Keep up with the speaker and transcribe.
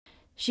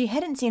She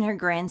hadn't seen her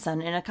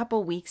grandson in a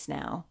couple weeks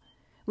now,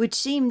 which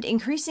seemed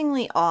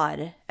increasingly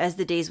odd as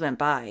the days went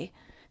by,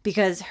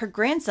 because her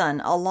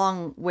grandson,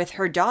 along with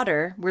her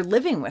daughter, were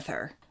living with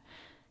her.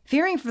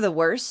 Fearing for the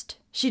worst,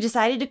 she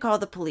decided to call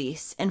the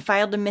police and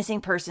filed a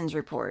missing persons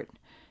report,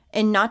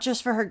 and not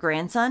just for her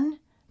grandson,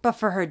 but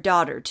for her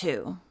daughter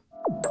too.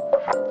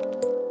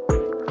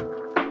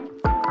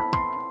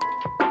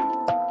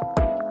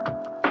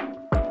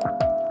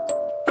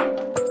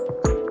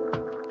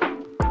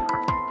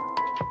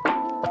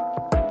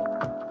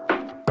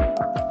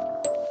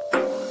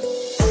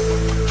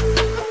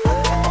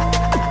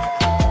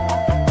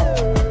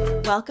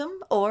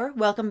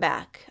 Welcome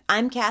back.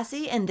 I'm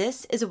Cassie, and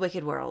this is A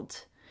Wicked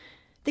World.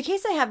 The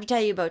case I have to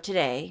tell you about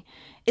today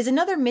is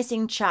another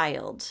missing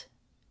child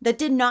that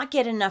did not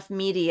get enough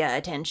media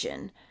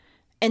attention.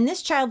 And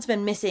this child's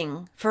been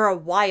missing for a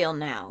while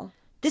now.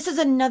 This is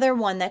another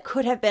one that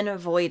could have been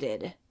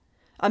avoided.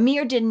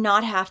 Amir did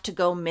not have to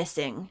go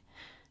missing.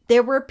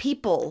 There were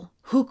people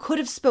who could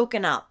have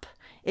spoken up.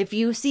 If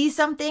you see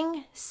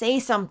something, say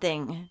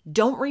something.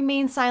 Don't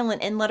remain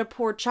silent and let a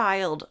poor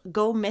child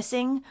go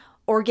missing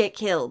or get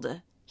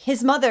killed.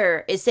 His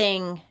mother is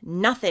saying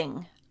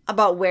nothing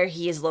about where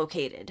he is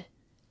located.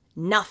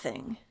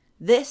 Nothing.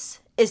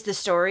 This is the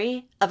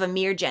story of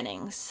Amir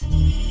Jennings.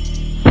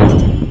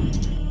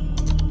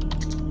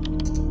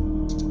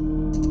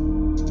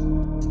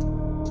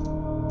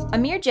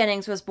 Amir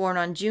Jennings was born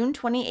on June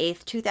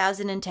 28,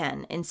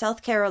 2010 in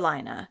South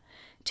Carolina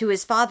to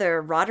his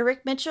father,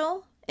 Roderick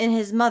Mitchell, and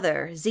his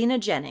mother, Zena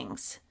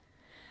Jennings.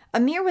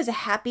 Amir was a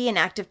happy and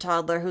active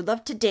toddler who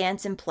loved to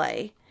dance and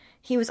play.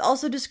 He was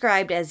also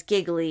described as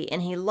giggly,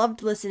 and he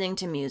loved listening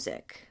to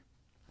music.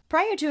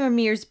 Prior to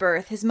Amir's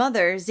birth, his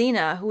mother,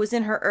 Zena, who was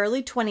in her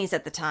early 20s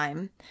at the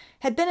time,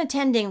 had been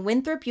attending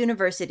Winthrop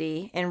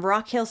University in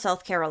Rock Hill,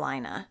 South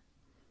Carolina.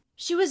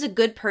 She was a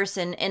good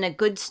person and a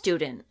good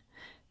student,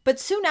 but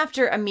soon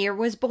after Amir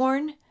was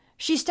born,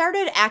 she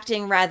started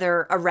acting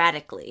rather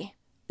erratically.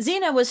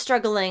 Zena was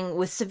struggling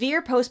with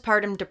severe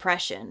postpartum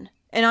depression,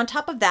 and on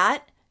top of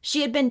that,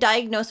 she had been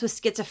diagnosed with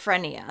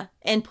schizophrenia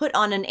and put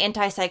on an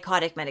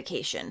antipsychotic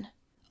medication.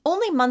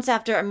 Only months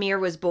after Amir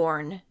was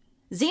born,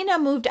 Zena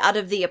moved out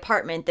of the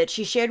apartment that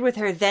she shared with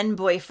her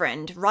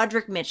then-boyfriend,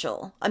 Roderick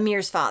Mitchell,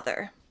 Amir's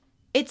father.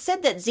 It's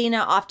said that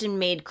Zena often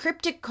made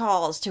cryptic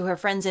calls to her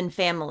friends and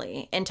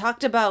family and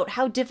talked about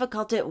how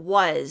difficult it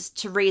was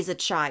to raise a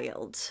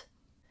child.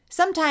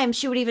 Sometimes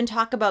she would even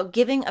talk about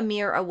giving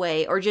Amir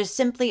away or just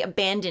simply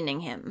abandoning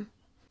him.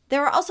 There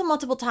were also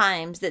multiple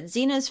times that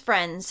Zena's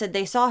friends said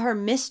they saw her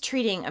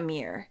mistreating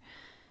Amir.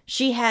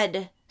 She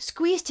had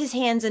squeezed his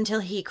hands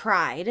until he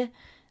cried,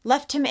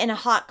 left him in a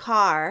hot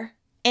car,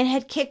 and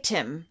had kicked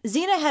him.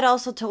 Zena had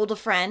also told a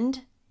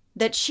friend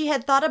that she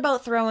had thought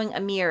about throwing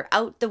Amir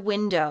out the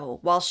window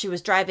while she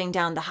was driving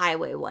down the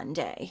highway one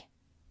day.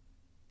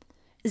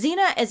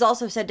 Zena is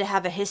also said to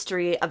have a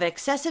history of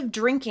excessive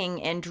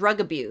drinking and drug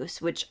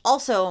abuse, which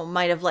also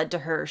might have led to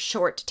her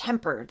short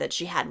temper that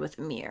she had with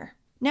Amir.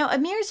 Now,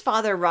 Amir's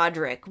father,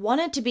 Roderick,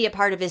 wanted to be a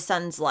part of his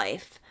son's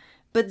life,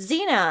 but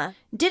Zena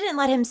didn't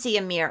let him see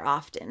Amir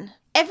often.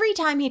 Every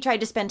time he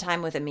tried to spend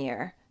time with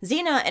Amir,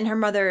 Zena and her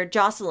mother,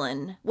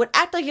 Jocelyn, would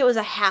act like it was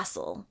a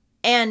hassle,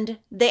 and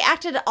they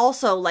acted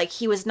also like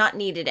he was not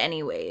needed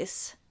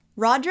anyways.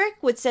 Roderick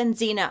would send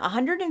Zena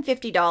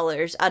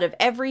 $150 out of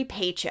every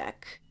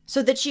paycheck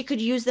so that she could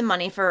use the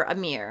money for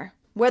Amir.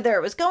 Whether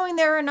it was going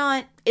there or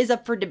not is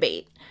up for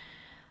debate.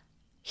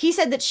 He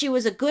said that she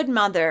was a good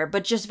mother,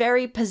 but just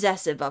very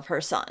possessive of her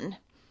son.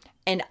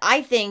 And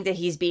I think that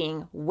he's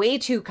being way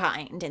too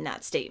kind in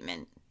that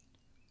statement.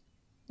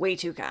 Way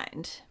too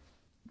kind.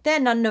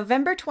 Then on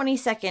November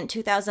 22nd,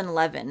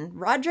 2011,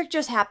 Roderick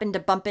just happened to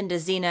bump into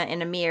Zena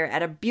and Amir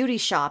at a beauty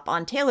shop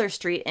on Taylor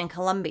Street in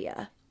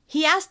Columbia.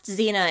 He asked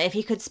Zena if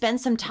he could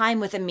spend some time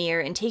with Amir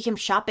and take him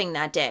shopping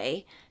that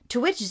day, to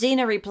which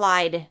Zena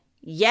replied,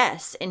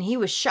 yes, and he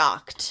was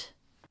shocked.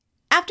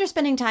 After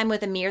spending time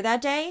with Amir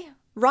that day,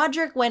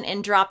 Roderick went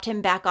and dropped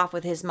him back off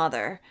with his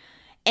mother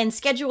and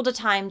scheduled a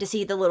time to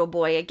see the little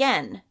boy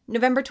again,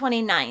 November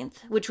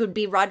 29th, which would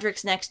be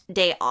Roderick's next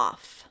day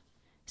off.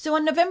 So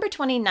on November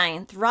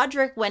 29th,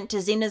 Roderick went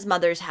to Zena's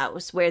mother's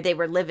house where they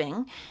were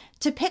living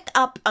to pick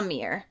up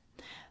Amir.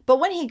 But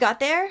when he got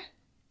there,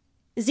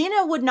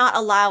 Zena would not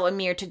allow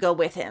Amir to go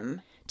with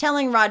him,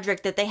 telling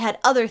Roderick that they had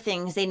other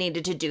things they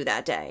needed to do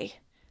that day.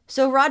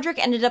 So Roderick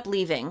ended up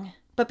leaving,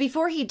 but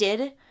before he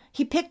did,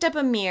 he picked up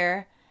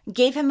Amir,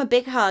 gave him a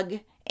big hug,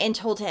 and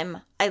told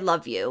him, I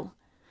love you.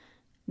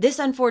 This,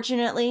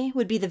 unfortunately,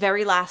 would be the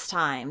very last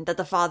time that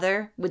the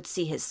father would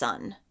see his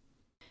son.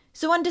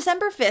 So on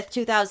December 5th,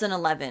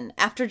 2011,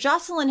 after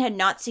Jocelyn had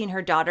not seen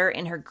her daughter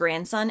and her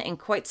grandson in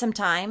quite some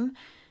time,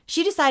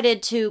 she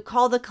decided to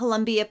call the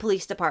Columbia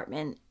Police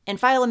Department and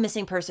file a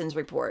missing persons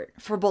report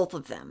for both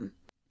of them.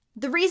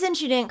 The reason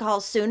she didn't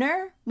call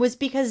sooner was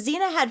because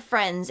Zena had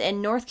friends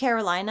in North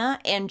Carolina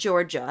and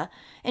Georgia,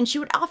 and she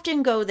would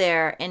often go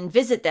there and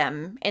visit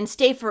them and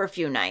stay for a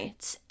few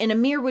nights, and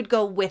Amir would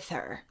go with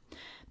her.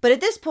 But at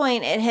this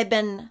point, it had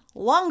been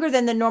longer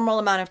than the normal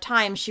amount of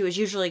time she was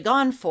usually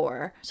gone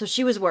for, so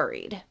she was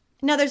worried.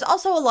 Now, there's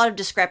also a lot of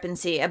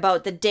discrepancy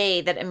about the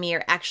day that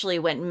Amir actually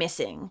went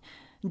missing,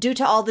 due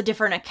to all the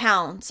different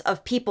accounts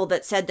of people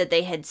that said that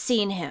they had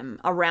seen him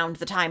around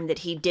the time that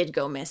he did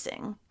go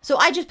missing. So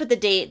I just put the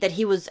date that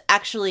he was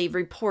actually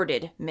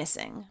reported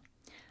missing.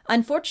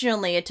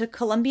 Unfortunately, it took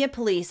Columbia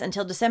police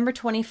until December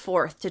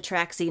 24th to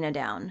track Zena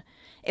down.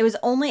 It was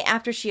only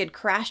after she had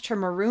crashed her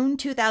maroon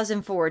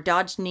 2004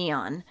 Dodge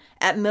Neon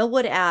at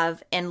Millwood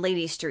Ave and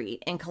Lady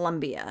Street in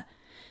Columbia,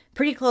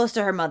 pretty close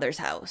to her mother's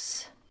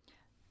house.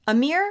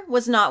 Amir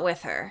was not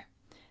with her.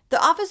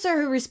 The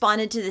officer who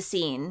responded to the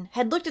scene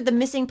had looked at the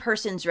missing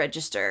persons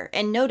register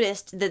and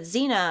noticed that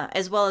Zena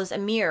as well as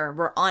Amir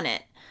were on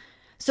it.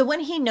 So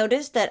when he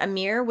noticed that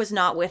Amir was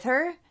not with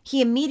her,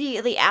 he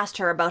immediately asked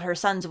her about her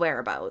son's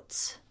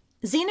whereabouts.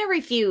 Zena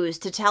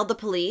refused to tell the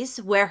police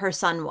where her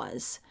son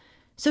was,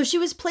 so she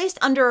was placed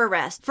under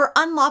arrest for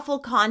unlawful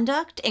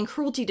conduct and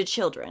cruelty to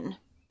children.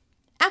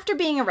 After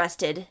being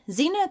arrested,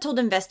 Zena told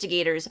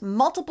investigators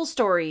multiple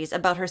stories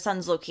about her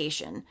son's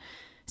location,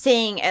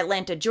 saying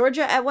Atlanta,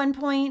 Georgia at one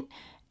point,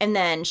 and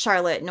then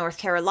Charlotte, North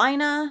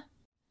Carolina.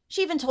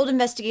 She even told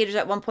investigators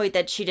at one point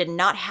that she did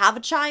not have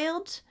a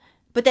child,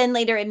 but then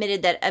later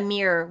admitted that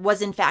Amir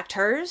was in fact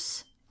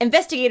hers.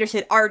 Investigators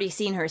had already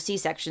seen her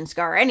C-section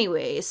scar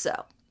anyways,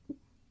 so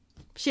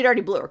she'd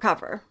already blew her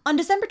cover. On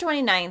December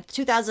 29th,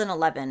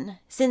 2011,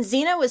 since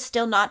Zena was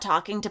still not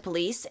talking to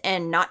police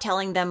and not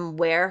telling them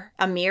where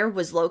Amir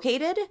was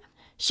located,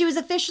 she was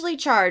officially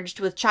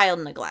charged with child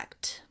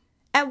neglect.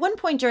 At one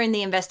point during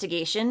the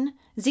investigation,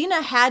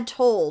 Zena had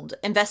told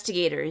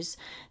investigators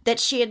that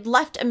she had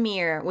left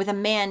Amir with a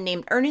man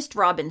named Ernest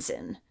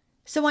Robinson.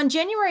 So on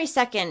January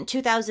 2nd,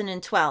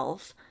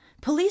 2012,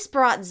 police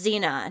brought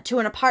Zena to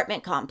an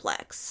apartment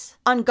complex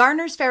on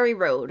Garner's Ferry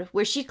Road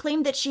where she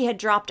claimed that she had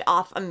dropped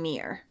off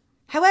Amir.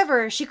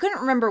 However, she couldn't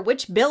remember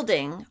which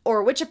building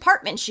or which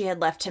apartment she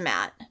had left him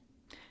at.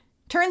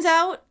 Turns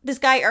out, this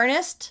guy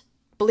Ernest,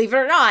 believe it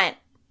or not,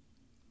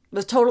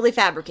 was totally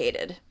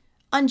fabricated.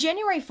 On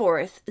January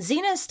 4th,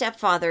 Zena's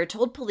stepfather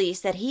told police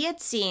that he had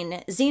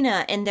seen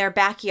Zena in their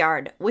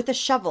backyard with a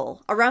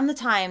shovel around the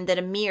time that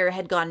Amir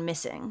had gone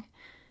missing.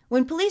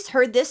 When police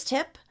heard this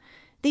tip,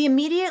 they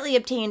immediately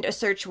obtained a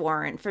search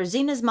warrant for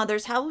Zena's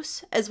mother's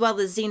house as well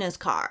as Zena's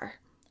car.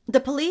 The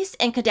police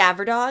and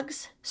cadaver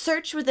dogs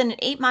searched within an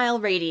 8-mile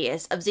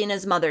radius of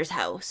Zena's mother's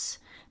house,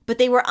 but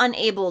they were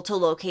unable to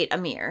locate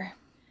Amir.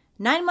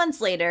 9 months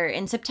later,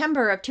 in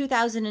September of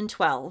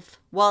 2012,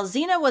 while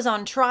Zena was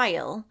on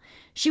trial,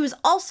 she was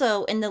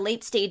also in the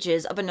late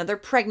stages of another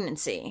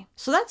pregnancy.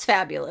 So that's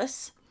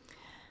fabulous.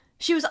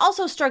 She was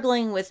also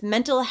struggling with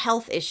mental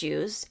health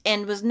issues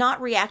and was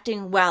not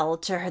reacting well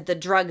to the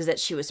drugs that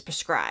she was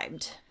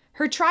prescribed.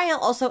 Her trial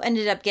also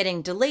ended up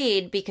getting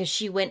delayed because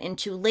she went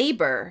into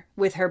labor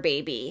with her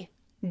baby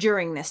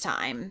during this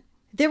time.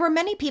 There were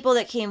many people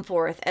that came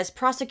forth as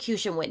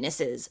prosecution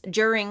witnesses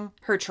during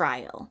her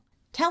trial.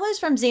 Tellers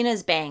from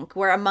Zena's bank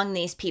were among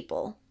these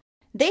people.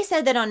 They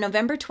said that on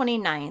November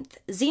 29th,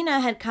 Zena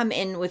had come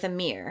in with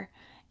Amir,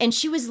 and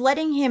she was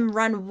letting him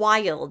run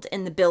wild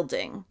in the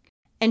building.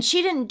 And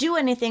she didn't do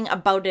anything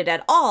about it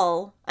at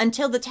all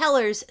until the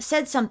tellers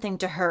said something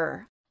to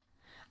her.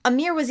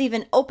 Amir was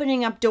even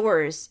opening up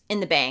doors in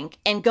the bank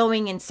and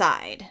going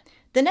inside.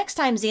 The next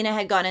time Zena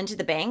had gone into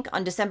the bank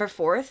on December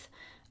 4th,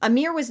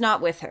 Amir was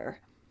not with her,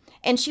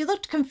 and she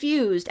looked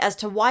confused as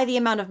to why the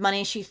amount of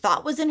money she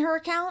thought was in her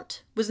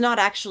account was not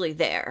actually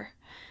there.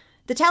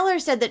 The teller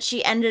said that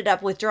she ended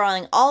up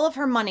withdrawing all of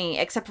her money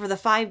except for the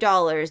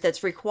 $5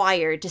 that's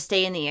required to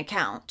stay in the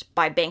account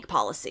by bank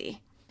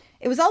policy.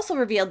 It was also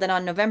revealed that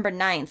on November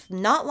 9th,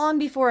 not long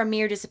before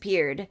Amir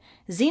disappeared,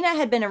 Zena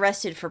had been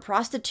arrested for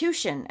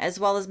prostitution as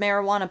well as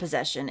marijuana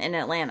possession in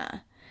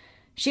Atlanta.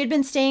 She had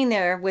been staying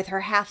there with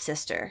her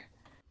half-sister.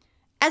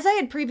 As I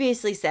had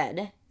previously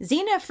said,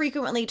 Zena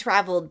frequently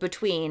traveled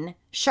between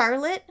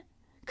Charlotte,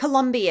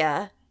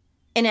 Columbia,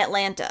 and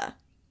Atlanta,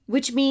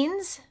 which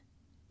means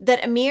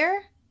that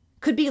Amir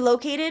could be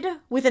located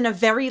within a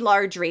very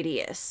large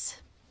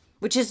radius,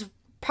 which is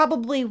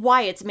probably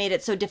why it's made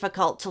it so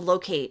difficult to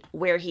locate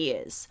where he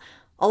is,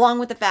 along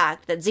with the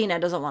fact that Zena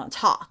doesn't want to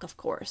talk, of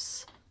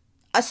course.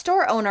 A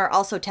store owner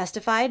also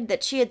testified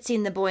that she had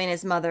seen the boy and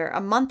his mother a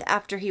month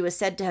after he was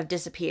said to have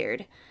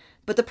disappeared,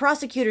 but the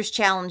prosecutors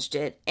challenged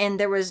it, and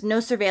there was no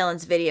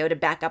surveillance video to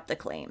back up the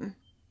claim.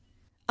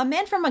 A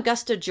man from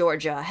Augusta,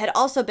 Georgia, had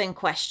also been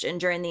questioned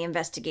during the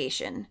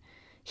investigation.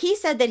 He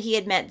said that he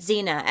had met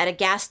Zena at a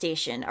gas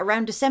station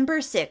around December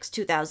 6,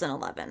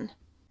 2011.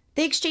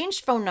 They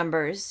exchanged phone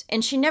numbers,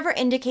 and she never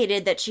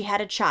indicated that she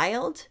had a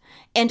child,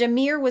 and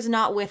Amir was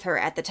not with her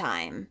at the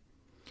time.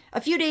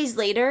 A few days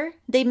later,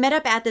 they met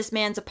up at this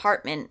man's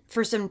apartment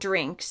for some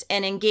drinks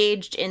and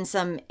engaged in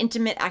some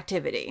intimate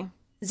activity.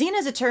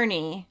 Zena's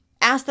attorney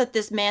asked that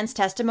this man's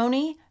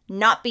testimony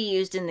not be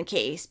used in the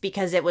case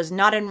because it was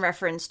not in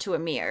reference to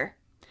Amir.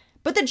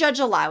 But the judge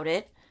allowed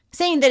it,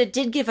 saying that it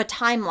did give a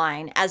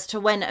timeline as to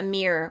when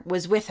Amir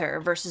was with her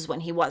versus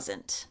when he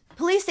wasn't.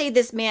 Police say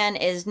this man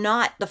is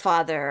not the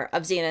father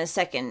of Zena's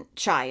second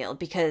child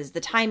because the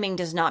timing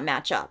does not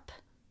match up.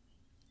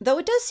 Though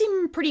it does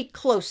seem pretty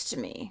close to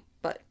me,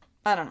 but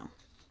I don't know.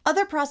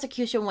 Other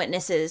prosecution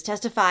witnesses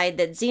testified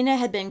that Zena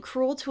had been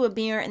cruel to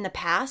Amir in the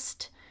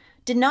past,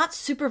 did not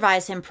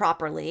supervise him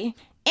properly,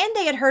 and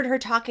they had heard her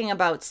talking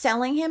about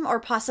selling him or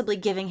possibly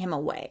giving him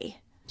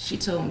away. She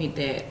told me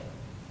that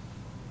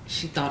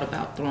she thought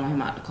about throwing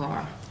him out the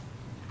car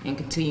and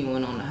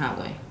continuing on the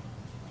highway.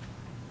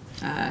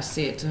 I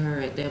said to her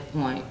at that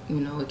point,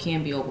 it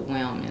can be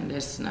overwhelming.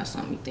 That's not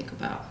something you think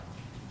about.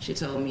 She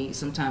told me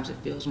sometimes it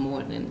feels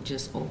more than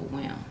just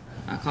overwhelmed.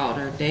 I called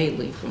her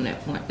daily from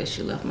that point that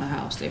she left my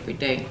house every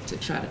day to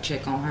try to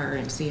check on her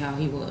and see how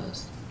he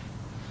was.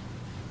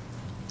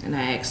 And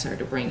I asked her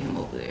to bring him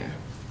over there.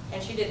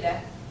 And she did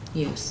that?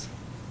 Yes.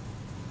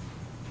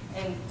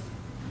 And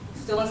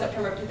still in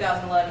September of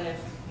 2011,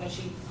 when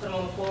she put him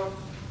on the floor?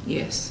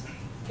 Yes.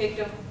 Kicked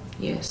him?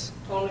 Yes.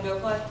 Told him to go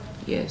play?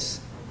 Yes.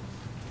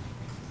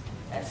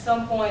 At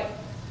some point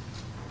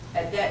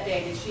at that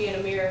day, did she and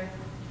Amir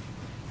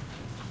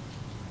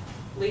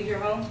leave your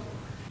home?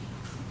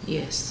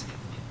 Yes.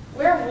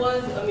 Where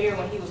was Amir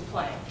when he was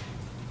playing?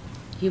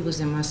 He was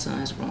in my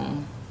son's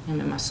room. Him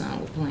and my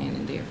son were playing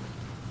in there.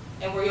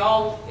 And were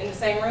y'all in the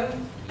same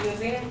room, you and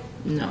Zena?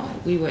 No,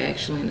 we were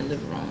actually in the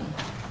living room.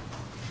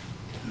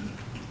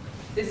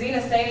 Did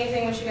Zena say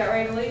anything when she got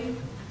ready to leave?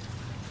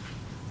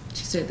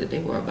 She said that they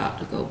were about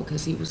to go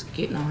because he was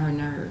getting on her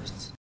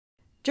nerves.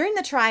 During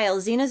the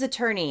trial, Zena's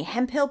attorney,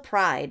 Hemphill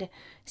Pride,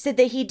 said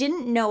that he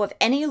didn't know of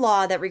any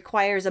law that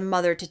requires a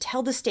mother to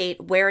tell the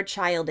state where a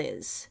child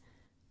is.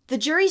 The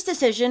jury's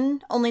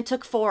decision only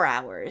took 4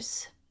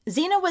 hours.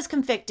 Zena was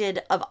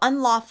convicted of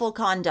unlawful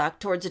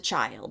conduct towards a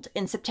child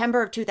in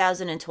September of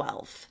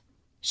 2012.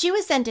 She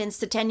was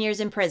sentenced to 10 years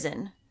in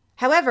prison.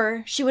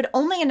 However, she would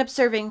only end up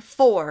serving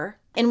 4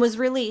 and was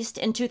released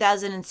in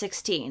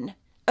 2016.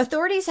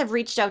 Authorities have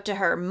reached out to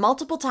her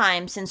multiple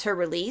times since her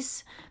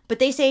release, but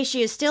they say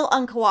she is still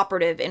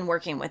uncooperative in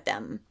working with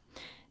them.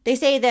 They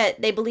say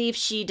that they believe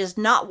she does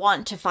not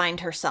want to find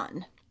her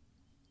son.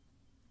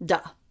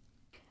 Duh.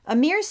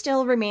 Amir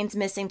still remains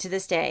missing to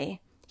this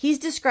day. He's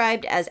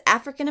described as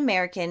African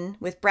American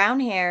with brown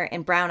hair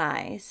and brown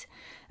eyes.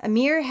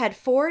 Amir had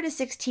 4 to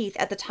 6 teeth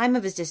at the time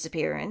of his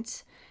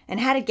disappearance and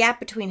had a gap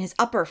between his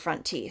upper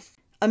front teeth.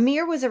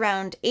 Amir was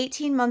around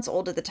 18 months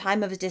old at the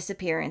time of his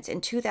disappearance in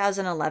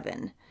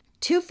 2011,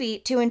 2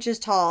 feet 2 inches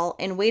tall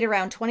and weighed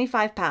around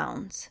 25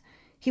 pounds.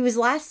 He was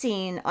last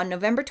seen on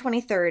November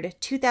 23,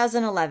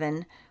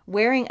 2011,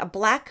 wearing a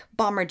black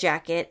bomber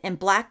jacket and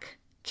black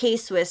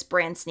K-Swiss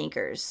brand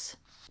sneakers.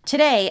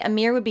 Today,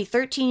 Amir would be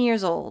 13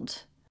 years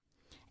old.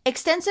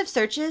 Extensive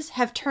searches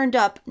have turned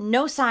up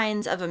no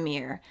signs of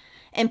Amir,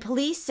 and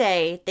police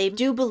say they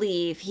do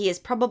believe he is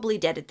probably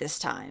dead at this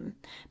time,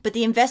 but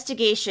the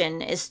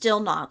investigation is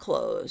still not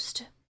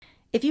closed.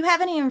 If you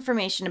have any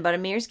information about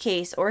Amir's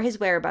case or his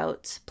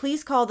whereabouts,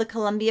 please call the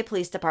Columbia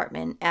Police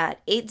Department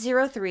at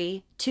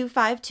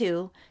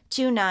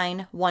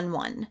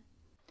 803-252-2911.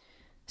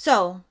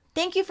 So,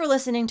 thank you for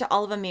listening to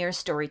all of Amir's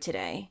story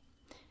today.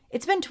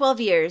 It's been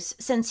 12 years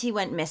since he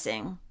went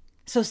missing,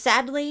 so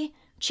sadly,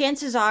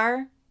 chances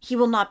are he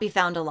will not be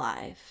found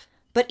alive.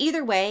 But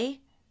either way,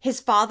 his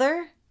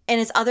father and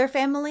his other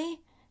family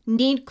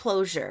need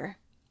closure.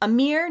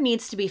 Amir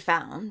needs to be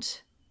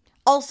found.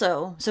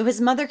 Also, so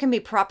his mother can be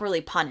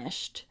properly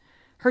punished.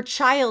 Her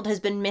child has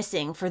been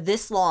missing for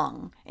this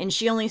long, and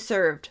she only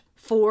served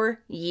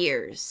 4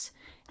 years.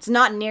 It's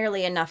not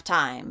nearly enough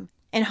time.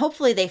 And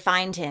hopefully they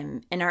find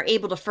him and are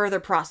able to further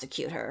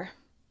prosecute her.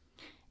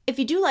 If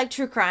you do like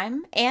true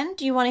crime, and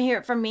you want to hear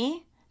it from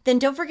me, then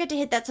don't forget to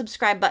hit that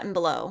subscribe button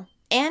below.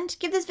 And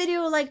give this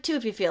video a like too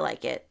if you feel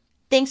like it.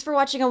 Thanks for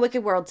watching A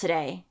Wicked World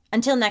today.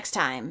 Until next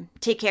time,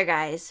 take care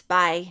guys.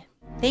 Bye.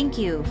 Thank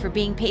you for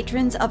being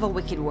patrons of A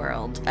Wicked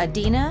World.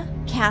 Adina,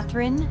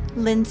 Catherine,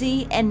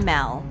 Lindsay, and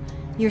Mel.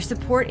 Your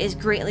support is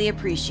greatly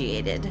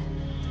appreciated.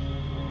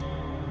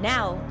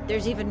 Now,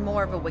 there's even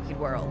more of A Wicked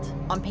World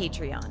on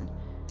Patreon.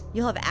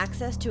 You'll have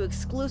access to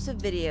exclusive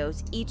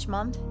videos each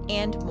month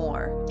and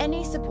more.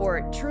 Any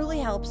support truly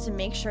helps to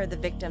make sure the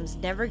victims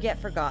never get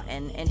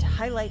forgotten and to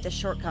highlight the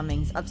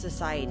shortcomings of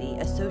society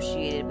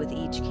associated with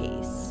each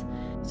case.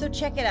 So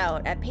check it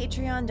out at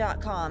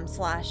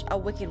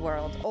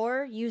patreon.com/awickedworld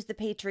or use the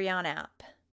Patreon app.